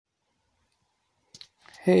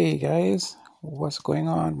Hey guys, what's going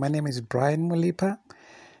on? My name is Brian Mulipa,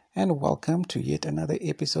 and welcome to yet another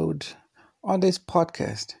episode on this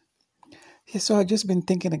podcast. Yeah, so I've just been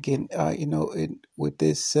thinking again, with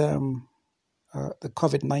this the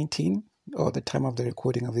COVID-19, or the time of the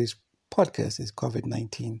recording of this podcast is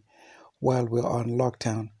COVID-19 while we're on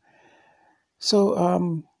lockdown.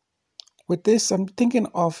 So, with this, I'm thinking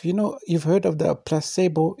of, you've heard of the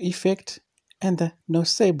placebo effect and the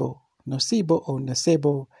nocebo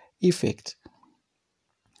effect.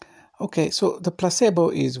 Okay, so the placebo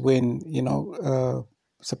is when,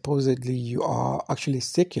 supposedly you are actually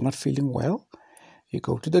sick, you're not feeling well. You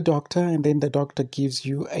go to the doctor, and then the doctor gives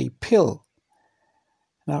you a pill.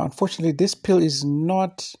 Now, unfortunately, this pill is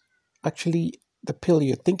not actually the pill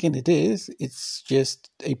you're thinking it is. It's just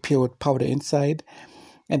a pill with powder inside,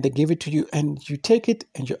 and they give it to you, and you take it,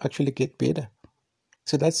 and you actually get better.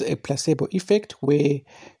 So that's a placebo effect where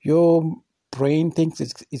your brain thinks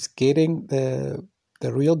it's getting the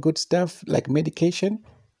real good stuff like medication,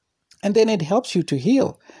 and then it helps you to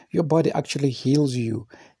heal. Your body actually heals you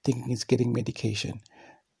thinking it's getting medication.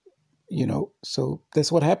 So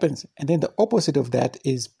that's what happens. And then the opposite of that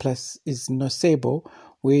is nocebo,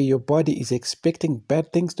 where your body is expecting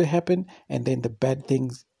bad things to happen, and then the bad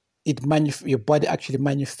things your body actually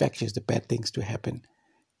manufactures the bad things to happen,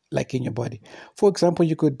 like in your body. For example,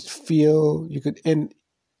 you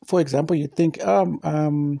think,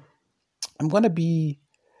 I'm gonna be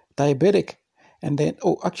diabetic. And then,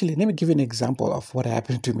 actually, let me give you an example of what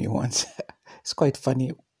happened to me once. It's quite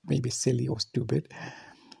funny, maybe silly or stupid.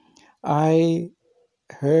 I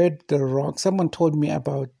someone told me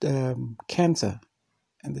about cancer.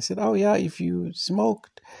 And they said, oh, yeah, if you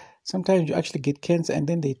smoked, sometimes you actually get cancer. And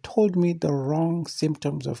then they told me the wrong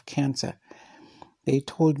symptoms of cancer. They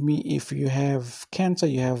told me if you have cancer,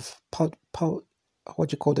 you have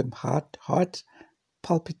what you call them, heart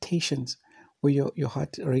palpitations, where your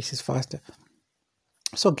heart races faster.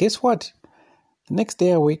 So guess what? The next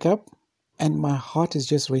day I wake up and my heart is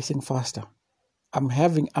just racing faster. I'm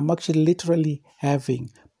actually literally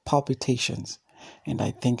having palpitations, and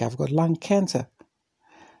I think I've got lung cancer.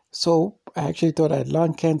 So I actually thought I had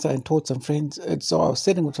lung cancer and told some friends. So I was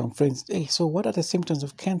sitting with some friends. Hey, so what are the symptoms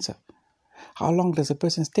of cancer? How long does a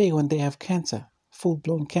person stay when they have cancer?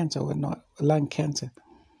 Full-blown cancer or not lung cancer?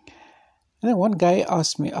 And then one guy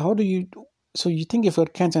asked me, so you think you've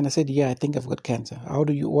got cancer? And I said, yeah, I think I've got cancer.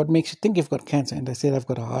 What makes you think you've got cancer? And I said, I've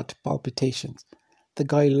got heart palpitations. The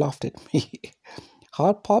guy laughed at me.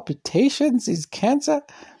 Heart palpitations is cancer?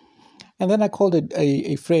 And then I called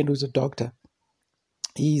a friend who's a doctor.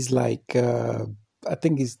 He's like, I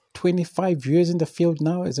think he's 25 years in the field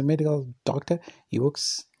now as a medical doctor.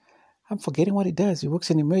 I'm forgetting what he does. He works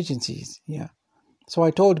in emergencies. Yeah. So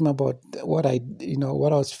I told him about what I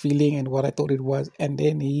was feeling and what I thought it was. And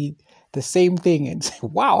then the same thing, and said,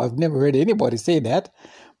 wow, I've never heard anybody say that,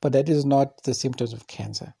 but that is not the symptoms of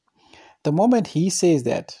cancer. The moment he says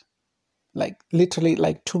that, like literally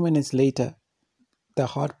like 2 minutes later, the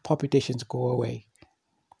heart palpitations go away.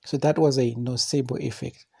 So that was a nocebo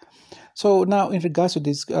effect. So now in regards to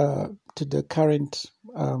this, to the current,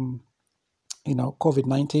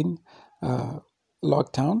 COVID-19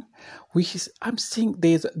 lockdown, I'm seeing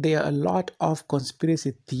there are a lot of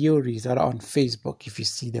conspiracy theories that are on Facebook. If you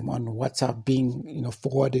see them on WhatsApp being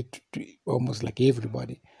forwarded to almost like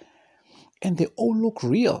everybody, and they all look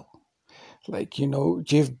real. Like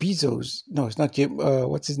Jeff Bezos. No, it's not Jeff.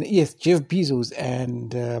 What's his name? Yes, Jeff Bezos and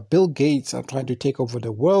Bill Gates are trying to take over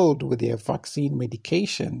the world with their vaccine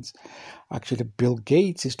medications. Actually, Bill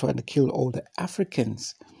Gates is trying to kill all the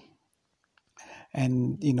Africans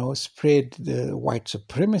and spread the white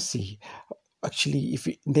supremacy. Actually,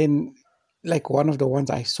 then like one of the ones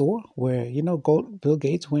I saw where Bill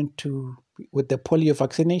Gates went with the polio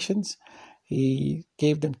vaccinations, he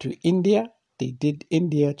gave them to India. They did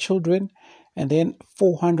India children, and then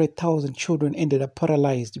 400,000 children ended up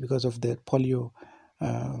paralyzed because of the polio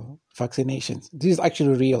vaccinations. This is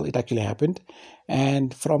actually real. It actually happened.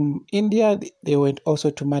 And from India, they went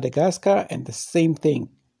also to Madagascar, and the same thing,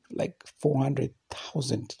 like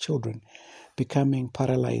 400,000 children becoming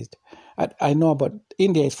paralyzed. I know about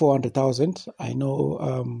India is 400,000. I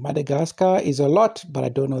know Madagascar is a lot, but I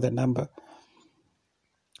don't know the number.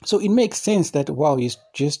 So it makes sense that, wow, he's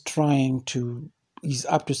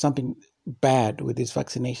up to something bad with these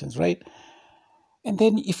vaccinations, right? And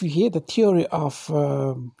then if you hear the theory of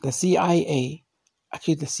the CIA,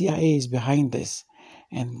 actually the CIA is behind this,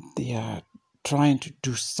 and they are trying to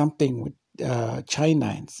do something with China,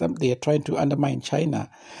 and they are trying to undermine China,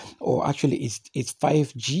 or actually it's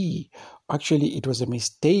 5G. actually it was a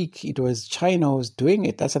mistake. It was China was doing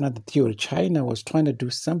it. That's another theory. China was trying to do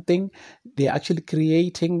something. They're actually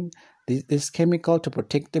creating this chemical to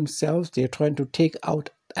protect themselves. They're trying to take out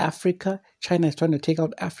Africa. China is trying to take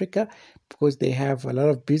out Africa because they have a lot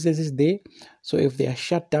of businesses there. So if they are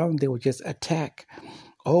shut down, they will just attack.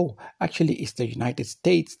 Oh, actually, it's the United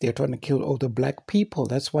States. They're trying to kill all the black people.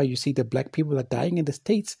 That's why you see the black people are dying in the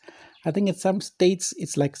States. I think in some states,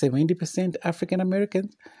 it's like 70% African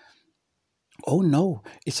Americans. Oh, no,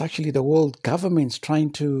 it's actually the world government's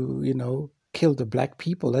trying to, kill the black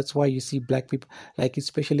people. That's why you see black people, like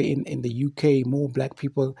especially in the UK, more black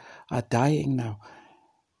people are dying now.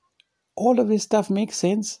 All of this stuff makes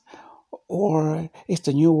sense, or it's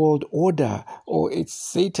the new world order, or it's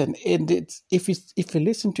Satan. And it's if you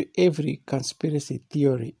listen to every conspiracy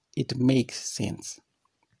theory, it makes sense.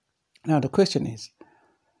 Now the question is,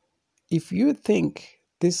 if you think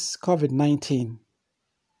this COVID-19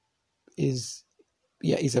 is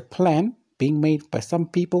a plan being made by some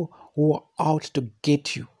people who are out to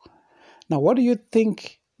get you, now what do you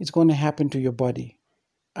think is going to happen to your body?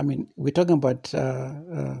 I mean, we're talking about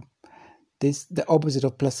the opposite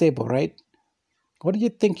of placebo, right? What do you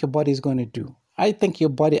think your body is going to do? I think your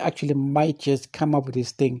body actually might just come up with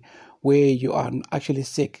this thing where you are actually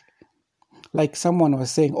sick. Like someone was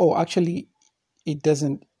saying, oh, actually, you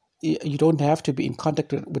don't have to be in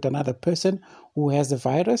contact with another person who has the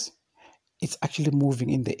virus. It's actually moving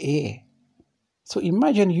in the air. So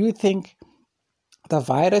imagine you think the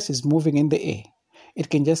virus is moving in the air. It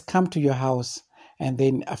can just come to your house and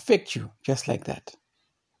then affect you just like that.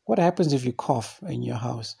 What happens if you cough in your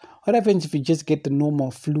house? What happens if you just get the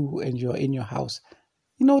normal flu and you're in your house?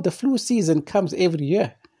 The flu season comes every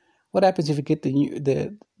year. What happens if you get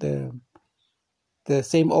the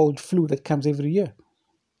same old flu that comes every year?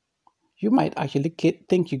 You might actually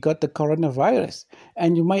think you got the coronavirus,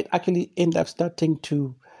 and you might actually end up starting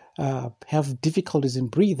to have difficulties in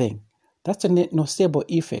breathing. That's a nocebo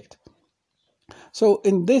effect. So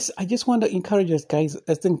in this, I just want to encourage us, guys.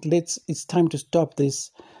 I think it's time to stop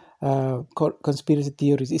this conspiracy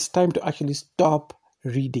theories. It's time to actually stop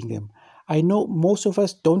reading them. I know most of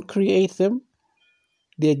us don't create them.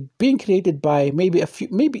 They're being created by maybe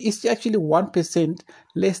it's actually 1%,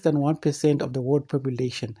 less than 1% of the world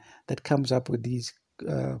population that comes up with these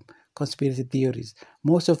conspiracy theories.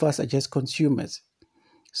 Most of us are just consumers.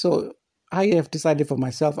 So I have decided for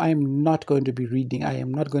myself, I am not going to be reading. I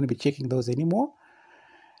am not going to be checking those anymore.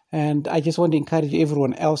 And I just want to encourage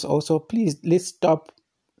everyone else also, please, let's stop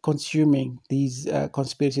consuming these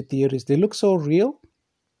conspiracy theories. They look so real.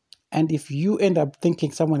 And if you end up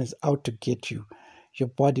thinking someone is out to get you, your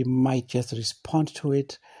body might just respond to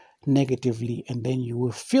it negatively, and then you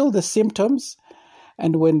will feel the symptoms.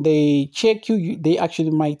 And when they check you, they actually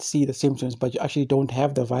might see the symptoms, but you actually don't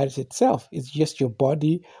have the virus itself. It's just your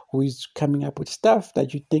body who is coming up with stuff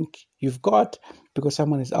that you think you've got because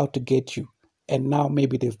someone is out to get you. And now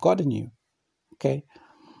maybe they've gotten you. Okay.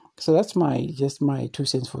 So that's my 2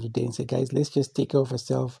 cents for today. And say, guys, let's just take care of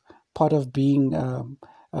ourselves. Part of being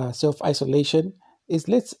self-isolation is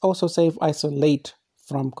let's also self-isolate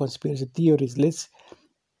from conspiracy theories. Let's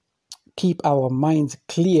keep our minds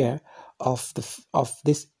clear of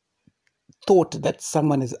this thought that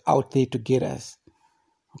someone is out there to get us.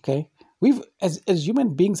 Okay, we've as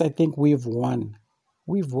human beings, I think we've won.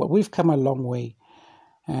 We've come a long way,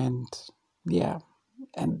 and yeah,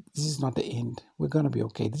 and this is not the end. We're gonna be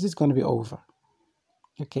okay. This is gonna be over.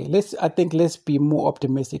 Okay, let's be more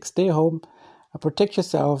optimistic. Stay home, protect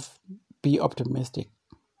yourself, be optimistic.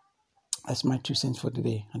 That's my 2 cents for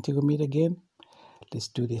today. Until we meet again, let's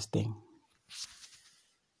do this thing.